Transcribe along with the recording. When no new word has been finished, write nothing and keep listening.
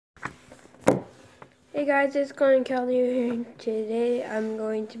Hey guys, it's Glenn Kelly here. Today I'm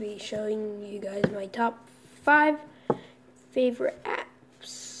going to be showing you guys my top 5 favorite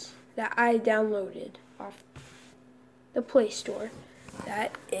apps that I downloaded off the Play Store.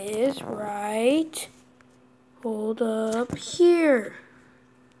 That is right, hold up here.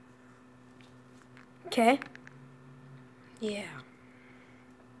 Okay? Yeah.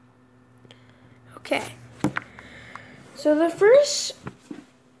 Okay. So the first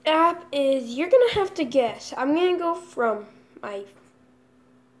app is, you're gonna have to guess. I'm gonna go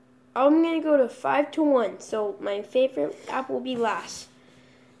to 5 to 1, so my favorite app will be last.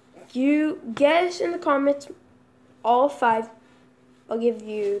 You guess in the comments all 5. I'll give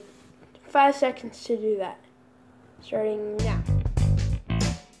you 5 seconds to do that. Starting now.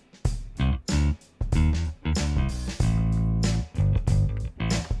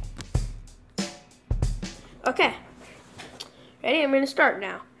 Okay. Ready? I'm gonna start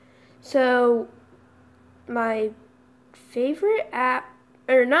now. So, my favorite app,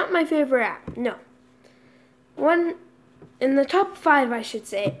 or not my favorite app, no. One in the top 5, I should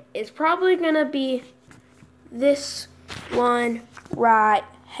say, is probably gonna be this one right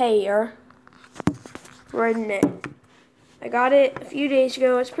here. Redneck. I got it a few days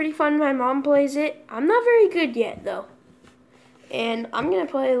ago. It's pretty fun. My mom plays it. I'm not very good yet, though. And I'm gonna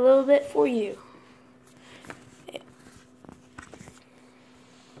play a little bit for you.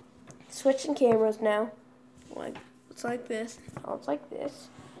 Switching cameras now. It's like this. Oh, it's like this.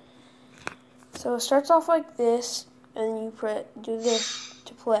 So it starts off like this, and you do this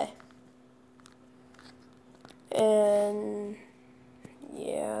to play. And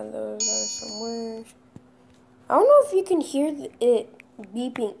yeah, those are some words. I don't know if you can hear it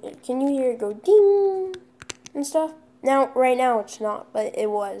beeping. Can you hear it go ding and stuff? Now, right now it's not, but it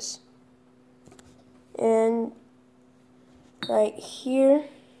was. And right here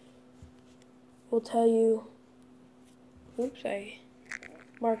will tell you, oops, I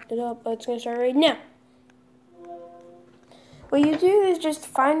marked it up, but it's going to start right now. What you do is just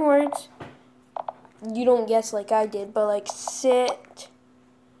find words. You don't guess like I did, but like sit,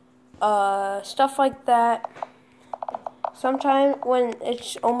 stuff like that. Sometime when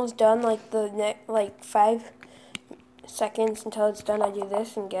it's almost done, like the next, like 5 seconds until it's done, I do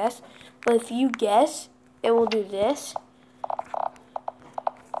this and guess. But if you guess, it will do this.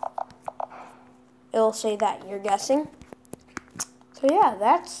 It'll say that you're guessing. So yeah,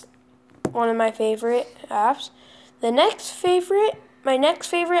 that's one of my favorite apps. My next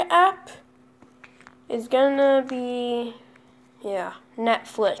favorite app is gonna be,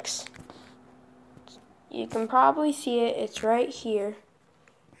 Netflix. You can probably see it. It's right here.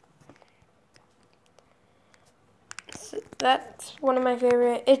 So that's one of my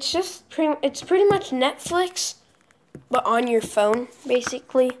favorite. It's pretty much Netflix, but on your phone,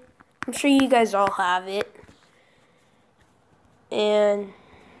 basically. I'm sure you guys all have it. And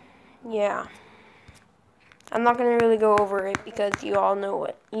yeah, I'm not gonna really go over it because you all know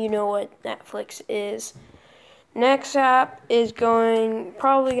what Netflix is. Next app is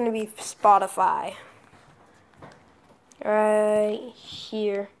probably gonna be Spotify. Right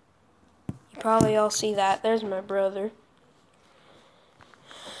here. You probably all see that. There's my brother.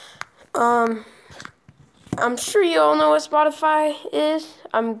 I'm sure you all know what Spotify is.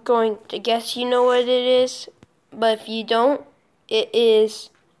 I'm going to guess you know what it is. But if you don't, it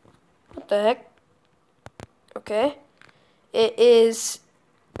is, what the heck? Okay. It is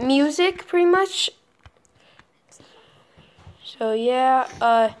music, pretty much. So yeah,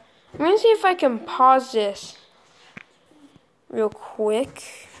 I'm going to see if I can pause this real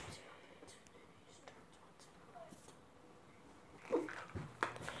quick.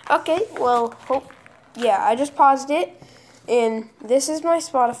 Okay, well, I just paused it, and this is my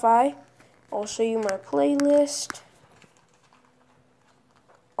Spotify. I'll show you my playlist.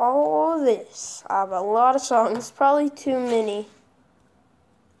 All of this. I have a lot of songs, probably too many.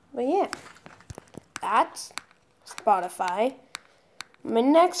 But yeah, that's Spotify. My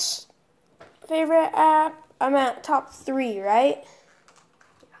next favorite app, I'm at top 3, right?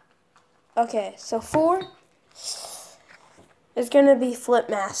 Okay, so 4 is gonna be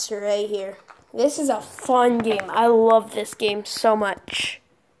Flipmaster right here. This is a fun game. I love this game so much.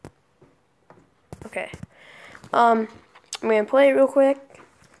 Okay. I'm gonna play it real quick.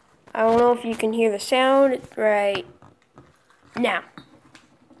 I don't know if you can hear the sound right now.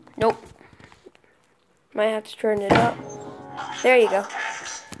 Nope. Might have to turn it up. There you go.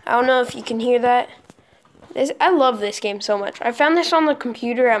 I don't know if you can hear that. I love this game so much. I found this on the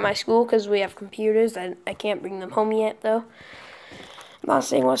computer at my school because we have computers. I can't bring them home yet, though. I'm not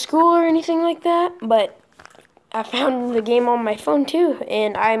saying what school or anything like that, but I found the game on my phone too,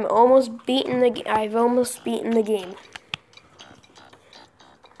 and I've almost beaten the game.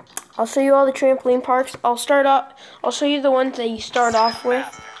 I'll show you all the trampoline parks. I'll show you the ones that you start off with.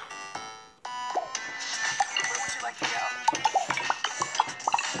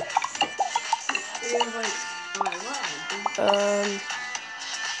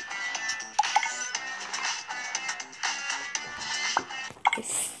 I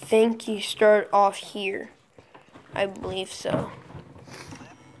think you start off here. I believe so.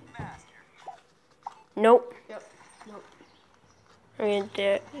 Nope. Yep. Nope. And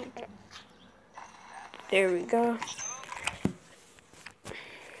there we go.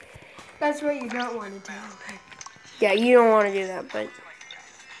 That's what you don't want to do. Yeah, you don't want to do that, but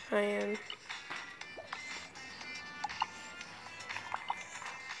I am.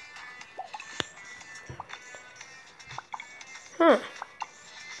 Huh.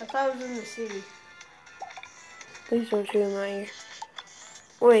 I thought it was in the city. Please don't shoot in my ear.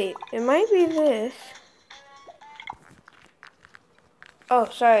 Wait, it might be this. Oh,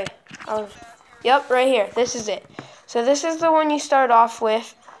 sorry. Yep, right here. This is it. So this is the one you start off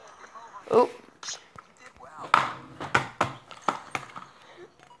with. Oops.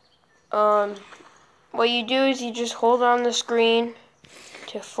 What you do is you just hold on the screen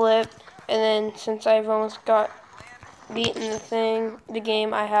to flip, and then since I've almost beaten the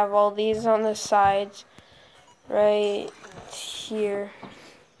game, I have all these on the sides, right here.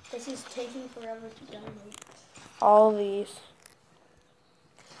 This is taking forever to download. All these.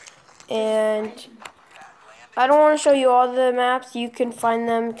 And I don't want to show you all the maps. You can find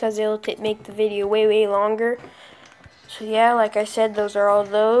them because it'll make the video way, way longer. So yeah, like I said, those are all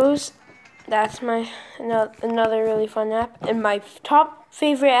those. That's my another really fun app. And my top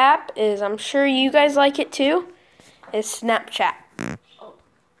favorite app is, I'm sure you guys like it too, is Snapchat. Oh.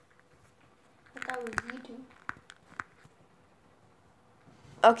 I thought it was YouTube.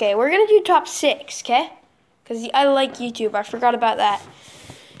 Okay, we're going to do top 6, okay? Because I like YouTube. I forgot about that.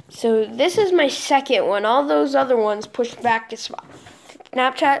 So this is my second one. All those other ones pushed back to spot.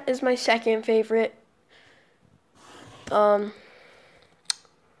 Snapchat is my second favorite.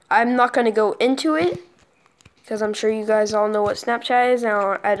 I'm not going to go into it because I'm sure you guys all know what Snapchat is.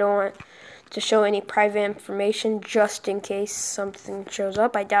 I don't want to show any private information just in case something shows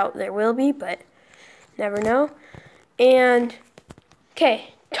up. I doubt there will be, but never know. And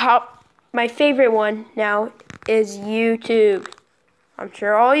okay, my favorite one now is YouTube. I'm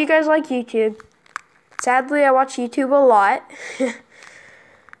sure all you guys like YouTube. Sadly, I watch YouTube a lot.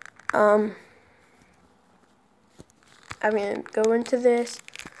 I'm gonna go into this.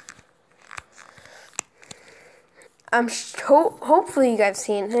 Hopefully you guys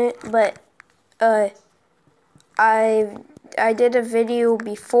seen it, but I did a video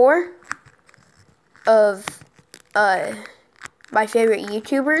before of my favorite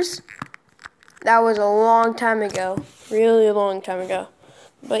YouTubers. That was a long time ago, really long time ago.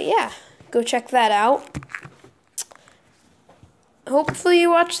 But yeah, go check that out. Hopefully you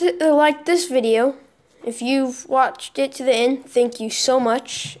like this video. If you've watched it to the end, thank you so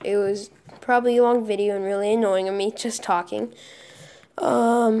much. It was probably a long video and really annoying of me just talking.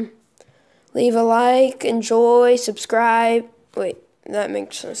 Leave a like, enjoy, subscribe. Wait, that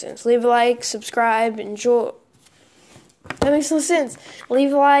makes no sense. Leave a like, subscribe, enjoy. That makes no sense.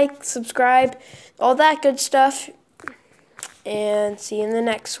 Leave a like, subscribe, all that good stuff. And see you in the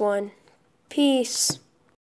next one. Peace.